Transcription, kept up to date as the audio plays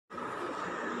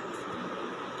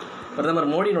பிரதமர்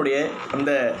மோடியினுடைய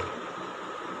அந்த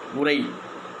உரை,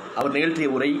 அவர் நிகழ்த்திய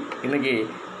உரை இன்றைக்கி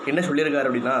என்ன சொல்லியிருக்காரு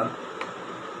அப்படின்னா,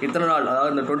 இத்தனை நாள்,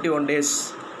 அதாவது இந்த 21 days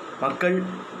மக்கள்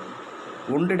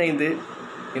ஒன்றிணைந்து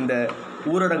இந்த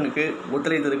ஊரடங்குக்கு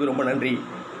ஒத்துழைத்ததுக்கு ரொம்ப நன்றி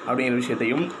அப்படிங்கிற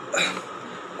விஷயத்தையும்,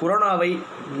 கொரோனாவை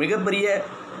மிகப்பெரிய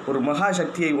ஒரு மகா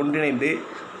சக்தியை ஒன்றிணைந்து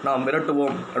நாம்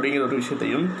விரட்டுவோம் அப்படிங்கிற ஒரு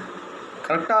விஷயத்தையும்,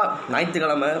 கரெக்டாக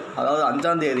ஞாயிற்றுக்கிழமை, அதாவது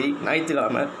 5ஆம் தேதி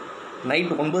ஞாயிற்றுக்கிழமை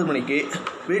நைட்டு 9 மணிக்கு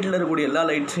வீட்டில் இருக்கக்கூடிய எல்லா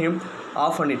லைட்ஸையும்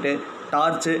ஆஃப் பண்ணிவிட்டு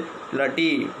டார்ச்சு இல்லாட்டி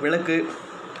விளக்கு,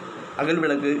 அகல்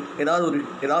விளக்கு,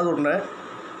 ஏதாவது ஒன்று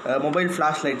மொபைல்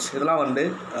ஃப்ளாஷ் லைட்ஸ் இதெல்லாம் வந்து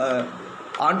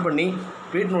ஆன் பண்ணி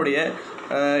வீட்டினுடைய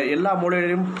எல்லா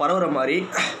மூலையிலையும் பரவுற மாதிரி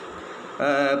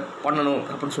பண்ணணும்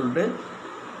அப்படின்னு சொல்லிட்டு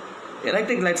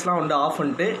எலக்ட்ரிக் லைட்ஸ்லாம் வந்து ஆஃப்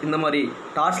பண்ணிட்டு இந்த மாதிரி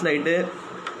டார்ச் லைட்டு,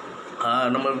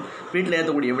 நம்ம வீட்டில்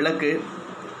ஏற்றக்கூடிய விளக்கு,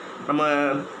 நம்ம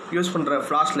யூஸ் பண்ணுற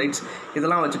ஃப்ளாஷ் லைட்ஸ்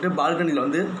இதெல்லாம் வச்சுட்டு பால்கனியில்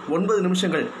வந்து 9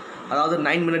 நிமிஷங்கள், அதாவது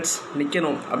 9 minutes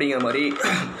நிற்கணும் அப்படிங்கிற மாதிரி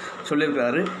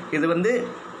சொல்லியிருக்கிறாரு. இது வந்து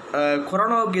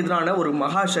கொரோனாவுக்கு எதிரான ஒரு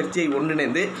மகா சக்தியை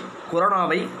ஒன்றிணைந்து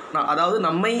கொரோனாவை, அதாவது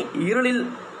நம்மை இருளில்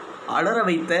அலற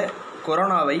வைத்த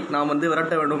கொரோனாவை நாம் வந்து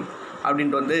விரட்ட வேண்டும்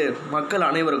அப்படின்ட்டு வந்து மக்கள்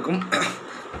அனைவருக்கும்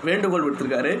வேண்டுகோள்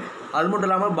விடுத்திருக்காரு. அது மட்டும்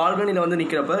இல்லாமல் பால்கனியில் வந்து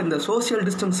நிற்கிறப்ப இந்த சோசியல்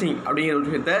டிஸ்டன்சிங் அப்படிங்கிற ஒரு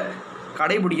விஷயத்தை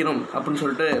கடைபிடிக்கணும் அப்படின்னு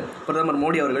சொல்லிட்டு பிரதமர்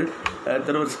மோடி அவர்கள்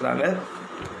தெரிவிச்சிருக்கிறாங்க.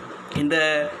 இந்த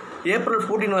ஏப்ரல்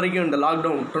 14 வரைக்கும் இந்த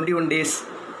லாக்டவுன் 21 days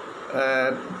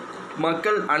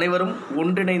மக்கள் அனைவரும்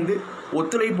ஒன்றிணைந்து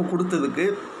ஒத்துழைப்பு கொடுத்ததுக்கு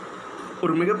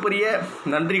ஒரு மிகப்பெரிய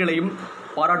நன்றிகளையும்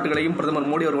பாராட்டுகளையும் பிரதமர்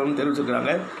மோடி அவர்களும்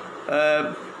தெரிவிச்சிருக்கிறாங்க.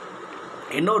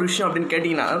 என்ன ஒரு விஷயம் அப்படின்னு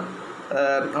கேட்டிங்கன்னா,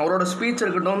 அவரோட ஸ்பீச்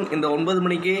இருக்கட்டும், இந்த 9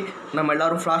 மணிக்கு நம்ம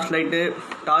எல்லோரும் ஃப்ளாஷ் லைட்டு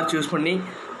டார்ச் யூஸ் பண்ணி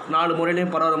 4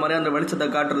 முறையிலையும் பரவாயில்ல மாதிரி அந்த வெளிச்சத்தை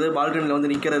காட்டுறது, பால்கனியில்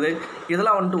வந்து நிற்கிறது,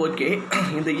 இதெல்லாம் வந்துட்டு ஓகே.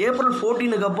 இந்த ஏப்ரல்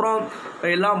 14 அப்புறம்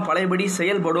எல்லாம் பழையபடி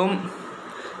செயல்படும்.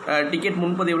 டிக்கெட்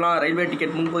முன்பதிவுலாம், ரயில்வே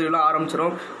டிக்கெட் முன்பதிவுலாம்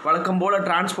ஆரம்பிச்சிடும். வழக்கம் போல்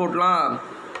டிரான்ஸ்போர்ட்லாம்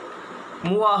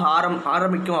மூவ்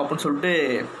ஆரம்பிக்கும் அப்படின்னு சொல்லிட்டு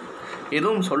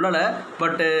எதுவும் சொல்லலை.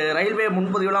 பட்டு ரயில்வே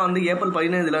முன்பதிவுலாம் வந்து ஏப்ரல்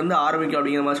 15 ஆரம்பிக்கும்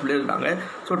அப்படிங்கிற மாதிரி சொல்லியிருக்காங்க.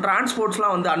 ஸோ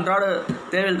டிரான்ஸ்போர்ட்ஸ்லாம் வந்து அன்றாட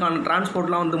தேவைக்கான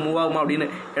டிரான்ஸ்போர்ட்லாம் வந்து மூவ் ஆகுமா அப்படின்னு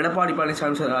எடப்பாடி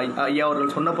பழனிசாமி சார் ஐயா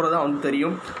அவர்கள் சொன்னப்போ தான் வந்து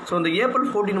தெரியும். ஸோ இந்த ஏப்ரல்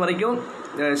 14 வரைக்கும்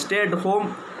stay at home,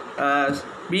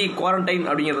 B quarantine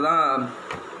அப்படிங்கிறது தான்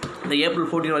இந்த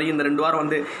ஏப்ரல் 14 வரைக்கும் இந்த 2 வாரம்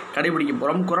வந்து கடைபிடிக்க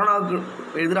போகிறோம். கொரோனாவுக்கு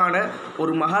எதிரான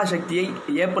ஒரு மகா சக்தியை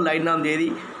ஏப்ரல் 5ஆம் தேதி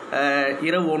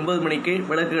இரவு 9 மணிக்கு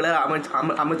விளக்குகளை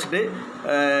அமைச்சிட்டு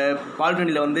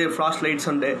பால்கனியில் வந்து ஃப்ளாஷ் லைட்ஸ்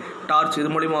அண்டு டார்ச் இது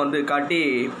மூலிமா வந்து காட்டி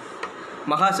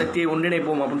மகா சக்தியை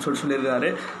ஒன்றிணைப்போம் அப்படின்னு சொல்லியிருக்காரு.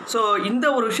 ஸோ இந்த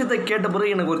ஒரு விஷயத்தை கேட்ட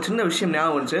பிறகு எனக்கு ஒரு சின்ன விஷயம்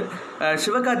ஞாபகம் வந்துச்சு.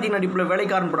 சிவகார்த்தியின் நடிப்பில்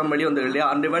வேலைக்காரன் படம் வெளிவந்தது இல்லையா,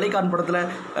 அந்த வேலைக்காரன் படத்தில்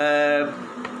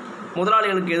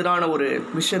முதலாளிகளுக்கு எதிரான ஒரு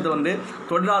விஷயத்தை வந்து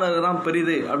தொழிலாளர்கள் தான்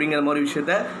பெரிது அப்படிங்கிற மாதிரி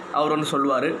விஷயத்த அவர் வந்து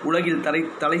சொல்லுவார். உலகில்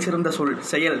தலை சிறந்த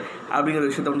செயல் அப்படிங்கிற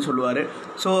விஷயத்த வந்து சொல்லுவார்.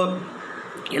 ஸோ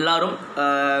எல்லாரும்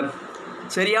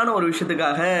சரியான ஒரு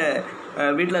விஷயத்துக்காக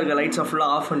வீட்டில் இருக்க லைட்ஸை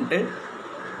ஃபுல்லாக ஆஃப் பண்ணிட்டு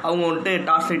அவங்க வந்துட்டு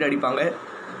டார்ச் லைட் அடிப்பாங்க.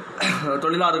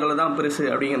 தொழிலாளர்களை தான் பெருசு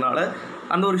அப்படிங்கிறனால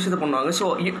அந்த ஒரு விஷயத்தை பண்ணுவாங்க. ஸோ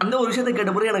அந்த ஒரு விஷயத்தை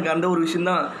கேட்ட பிறகு எனக்கு அந்த ஒரு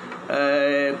விஷயந்தான்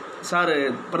சார்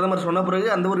பிரதமர் சொன்ன பிறகு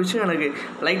அந்த ஒரு விஷயம் எனக்கு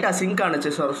லைட்டாக சிங்க்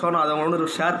ஆனிச்சு. ஸோ நான் அதை அவங்களோட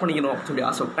ஷேர் பண்ணிக்கணும் அப்படின்னு சொல்லி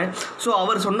ஆசைப்பட்டேன். ஸோ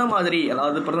அவர் சொன்ன மாதிரி,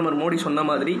 அதாவது பிரதமர் மோடி சொன்ன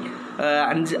மாதிரி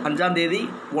 5ஆம் தேதி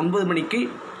 9 மணிக்கு,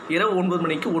 இரவு 9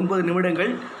 மணிக்கு 9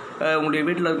 நிமிடங்கள் உங்களுடைய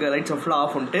வீட்டில் இருக்க லைட்ஸை ஃபுல்லாக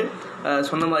ஆஃப் பண்ணிட்டு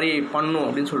சொன்ன மாதிரி பண்ணணும்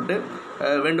அப்படின்னு சொல்லிட்டு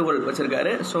வேண்டுகோள்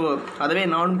வச்சுருக்காரு. ஸோ அதவே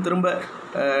நானும் திரும்ப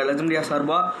லெஜெண்டியா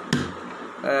சார்பாக,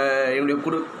 என்னுடைய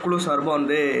குழு சார்பாக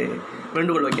வந்து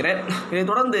வேண்டுகோள் வைக்கிறேன். இதை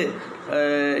தொடர்ந்து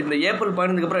இந்த ஏப்ரல்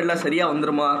 15 அப்புறம் எல்லாம் சரியாக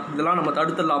வந்துடுமா, இதெல்லாம் நம்ம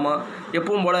தடுத்துடலாமா,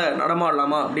 எப்பவும் போல்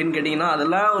நடமாடலாமா அப்படின்னு கேட்டிங்கன்னா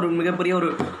அதெல்லாம் ஒரு மிகப்பெரிய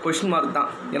ஒரு கொஷின் மார்க் தான்.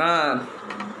 ஏன்னா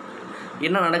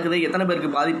என்ன நடக்குது, எத்தனை பேருக்கு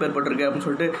பாதிப்பு ஏற்பட்டிருக்கு அப்படின்னு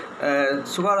சொல்லிட்டு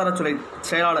சுகாதாரத்துறை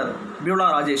செயலாளர் பியூலா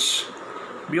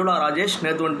ராஜேஷ்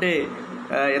நேற்று வந்துட்டு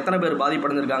எத்தனை பேர்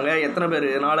பாதிப்படைஞ்சிருக்காங்க, எத்தனை பேர்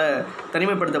இதனால்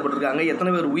தனிமைப்படுத்தப்பட்டிருக்காங்க,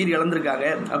 எத்தனை பேர் உயிர் இழந்திருக்காங்க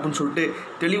அப்படின்னு சொல்லிட்டு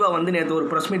தெளிவாக வந்து நேற்று ஒரு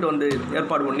ப்ரெஸ் மீட் வந்து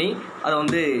ஏற்பாடு பண்ணி அதை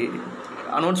வந்து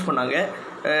அனௌன்ஸ் பண்ணாங்க.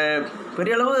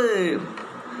 பெரிய அளவு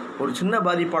ஒரு சின்ன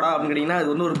பாதிப்பாடா அப்படின்னு கேட்டிங்கன்னா இது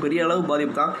வந்து ஒரு பெரிய அளவு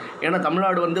பாதிப்பு தான். ஏன்னா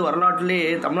தமிழ்நாடு வந்து வரலாற்றிலே,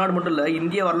 தமிழ்நாடு மட்டும் இல்லை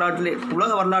இந்திய வரலாற்றிலே,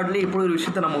 உலக வரலாற்றிலே இப்படி ஒரு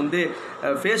விஷயத்தை நம்ம வந்து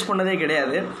ஃபேஸ் பண்ணதே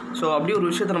கிடையாது. ஸோ அப்படி ஒரு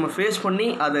விஷயத்தை நம்ம ஃபேஸ் பண்ணி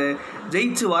அதை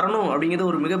ஜெயிச்சு வரணும் அப்படிங்கிறது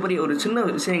ஒரு மிகப்பெரிய ஒரு சின்ன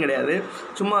விஷயம் கிடையாது.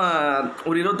 சும்மா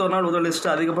ஒரு 21 நாள் முதல்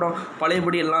லிஸ்ட்டு அதுக்கப்புறம்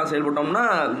பழையபடி எல்லாம் செயல்பட்டோம்னா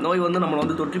நோய் வந்து நம்மளை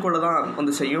வந்து தொற்றிக்கொள்ள தான்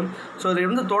வந்து செய்யும். ஸோ இதை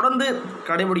வந்து தொடர்ந்து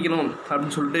கடைபிடிக்கணும்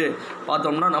அப்படின்னு சொல்லிட்டு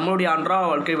பார்த்தோம்னா நம்மளுடைய அன்றாட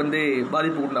வாழ்க்கை வந்து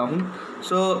பாதிப்பு உண்டாகும்.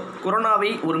 ஸோ கொரோனாவை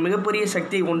ஒரு மிகப்பெரிய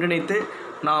சக்தியை ஒன்றிணைத்து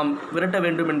நாம் விரட்ட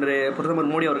வேண்டும் என்று பிரதமர்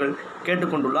மோடி அவர்கள்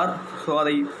கேட்டுக்கொண்டுள்ளார். ஸோ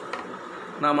அதை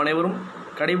நாம் அனைவரும்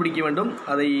கடைபிடிக்க வேண்டும்.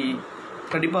 அதை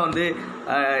கண்டிப்பாக வந்து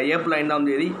ஏப்ரல் 5ஆம்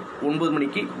தேதி 9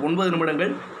 மணிக்கு 9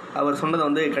 நிமிடங்கள் அவர் சொன்னதை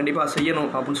வந்து கண்டிப்பாக செய்யணும்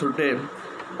அப்படின்னு சொல்லிட்டு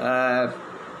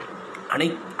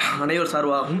அனைவர்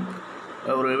சார்பாகவும்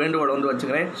ஒரு வேண்டுகோளை வந்து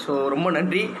வச்சுக்கிறேன். ஸோ ரொம்ப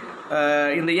நன்றி.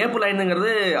 இந்த ஏப்ரல்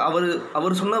 5ங்கிறது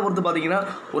அவர் சொன்ன பொறுத்து பார்த்திங்கன்னா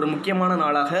ஒரு முக்கியமான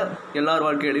நாளாக எல்லார்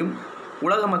வாழ்க்கையிலையும்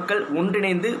உலக மக்கள்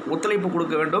ஒன்றிணைந்து ஒத்துழைப்பு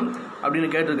கொடுக்க வேண்டும் அப்படின்னு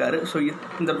கேட்டிருக்காரு. ஸோ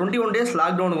இந்த 21 டேஸ்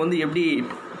லாக்டவுனுக்கு வந்து எப்படி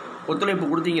ஒத்துழைப்பு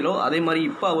கொடுத்தீங்களோ அதே மாதிரி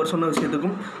இப்போ அவர் சொன்ன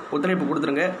விஷயத்துக்கும் ஒத்துழைப்பு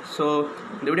கொடுத்துருங்க. ஸோ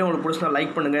இந்த வீடியோ உங்களுக்கு பிடிச்சினா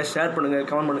லைக் பண்ணுங்கள், ஷேர் பண்ணுங்கள்,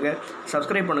 கமெண்ட் பண்ணுங்கள்,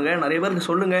 சப்ஸ்கிரைப் பண்ணுங்கள். நிறைய பேருக்கு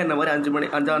சொல்லுங்கள் இந்த மாதிரி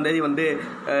 5ஆம் தேதி வந்து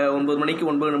 9 மணிக்கு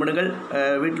 9 நிமிடங்கள்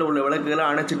வீட்டில் உள்ள விளக்குகளை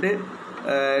அணைச்சிட்டு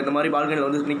இந்த மாதிரி பால்கனியில்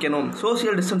வந்து நிற்கணும்.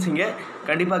 சோசியல் டிஸ்டன்சிங்கை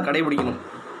கண்டிப்பாக கடைபிடிக்கணும்.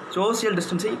 Social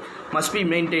distancing must be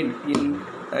maintain in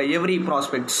every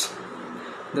prospects.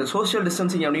 இந்த சோஷியல்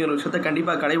டிஸ்டன்சிங் அப்படிங்கிற விஷயத்தை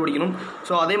கண்டிப்பாக கடைபிடிக்கணும்.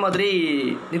 ஸோ அதே மாதிரி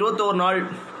 21 நாள்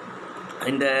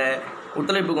இந்த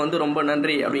ஒத்துழைப்புக்கு வந்து ரொம்ப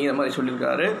நன்றி அப்படிங்கிற மாதிரி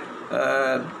சொல்லியிருக்காரு.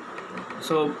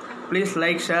 So please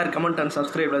like, share, comment and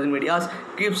subscribe Rajini medias.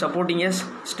 Keep supporting S,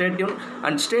 stay tune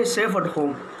and stay safe at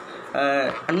home.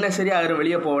 அன்னெசரியாக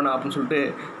வெளியே போவேணா அப்படின்னு சொல்லிட்டு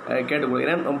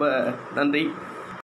கேட்டுக்கொள்கிறேன். ரொம்ப நன்றி.